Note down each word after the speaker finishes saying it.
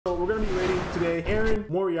today, Erin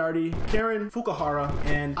Moriarty, Karen Fukuhara,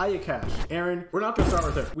 and Ayakash. Erin, we're not gonna start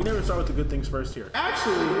with her. We never start with the good things first here.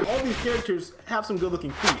 Actually, all these characters have some good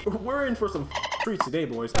looking feet. We're in for some treats today,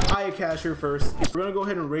 boys. Ayakash here first. We're gonna go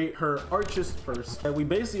ahead and rate her arches first. We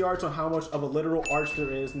base the arch on how much of a literal arch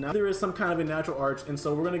there is. Now there is some kind of a natural arch, and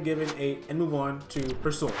so we're gonna give it an 8 and move on to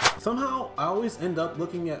her soles. Somehow I always end up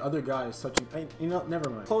looking at other guys such as, you know, never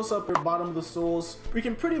mind. Close up her bottom of the soles. We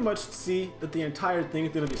can pretty much see that the entire thing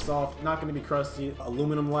is gonna be soft, not gonna be crusty,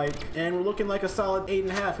 aluminum-like, and we're looking like a solid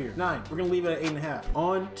 8.5 here. 9. We're gonna leave it at 8.5.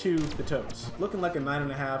 On to the toes. Looking like a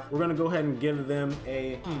 9.5. We're gonna go ahead and give them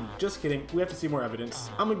a, just kidding. We have to see more evidence.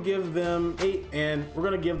 I'm gonna give them 8, and we're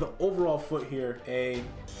gonna give the overall foot here an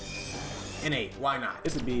 8. Why not?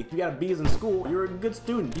 It's a B. You got a B's in school, you're a good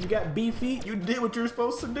student. You got B feet, you did what you're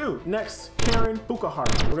supposed to do. Next, Karen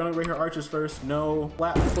Fukuhara. We're gonna rate her arches first. No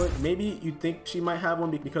flat foot. Maybe you think she might have one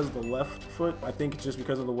because of the left foot. I think it's just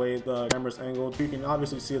because of the way the camera's angled. You can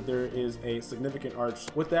obviously see that there is a significant arch.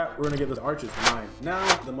 With that, we're gonna give those arches 9. Now,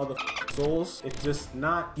 the soles, it's just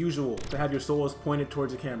not usual to have your soles pointed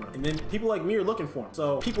towards the camera. And then people like me are looking for them.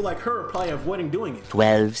 So people like her are probably avoiding doing it.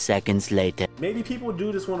 12 seconds later. Maybe people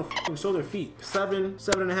do just want to show their feet. 7,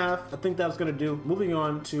 7.5. I think that's gonna do. Moving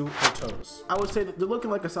on to her toes. I would say that they're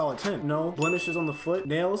looking like a solid 10. No blemishes on the foot.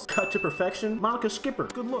 Nails cut to perfection. Monica Skipper.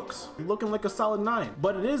 Good looks. Looking like a solid 9.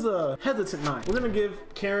 But it is a hesitant 9. We're gonna give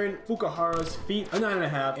Karen Fukuhara's feet a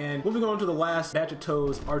 9.5. And moving on to the last batch of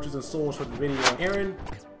toes, arches, and soles for the video. Erin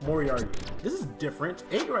Moriarty. This is different.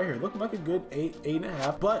 8 right here. Looking like a good 8,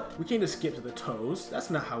 8.5. But we can't just skip to the toes. That's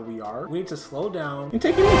not how we are. We need to slow down and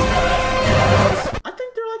take it easy. I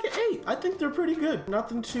think they're like an 8. I think they're pretty good.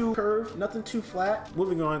 Nothing too curved, nothing too flat.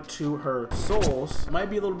 Moving on to her soles. Might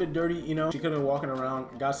be a little bit dirty, you know. She could have been walking around,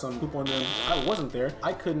 got some poop on them. I wasn't there.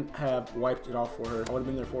 I couldn't have wiped it off for her. I would have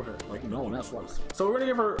been there for her. Like, no one else was. So we're gonna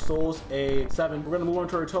give her soles a 7. We're gonna move on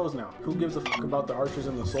to her toes now. Who gives a fuck about the arches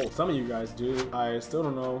and the soles? Some of you guys do. I still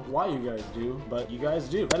don't know why you guys do, but you guys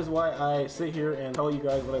do. That is why I sit here and tell you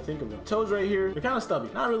guys what I think of them. Toes right here, they're kind of stubby.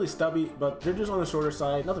 Not really stubby, but they're just on the shorter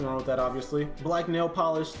side. Nothing wrong with that, obviously. Black nail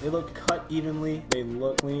polish. They look cut evenly. They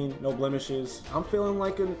look clean, no blemishes. I'm feeling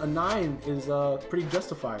like a 9 is pretty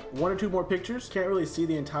justified. 1 or 2 more pictures. Can't really see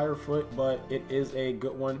the entire foot, but it is a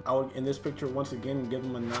good one. I would, in this picture, once again, give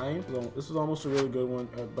them a 9. So this was almost a really good one,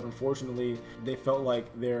 but unfortunately, they felt like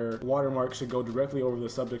their watermark should go directly over the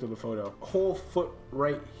subject of the photo. Whole foot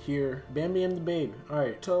right here. Bambi and the Babe. All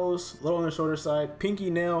right, toes, a little on the shorter side. Pinky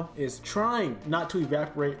nail is trying not to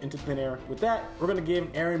evaporate into thin air. With that, we're gonna give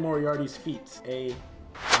Erin Moriarty's feet a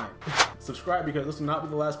 9. Subscribe because this will not be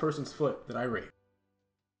the last person's foot that I rate.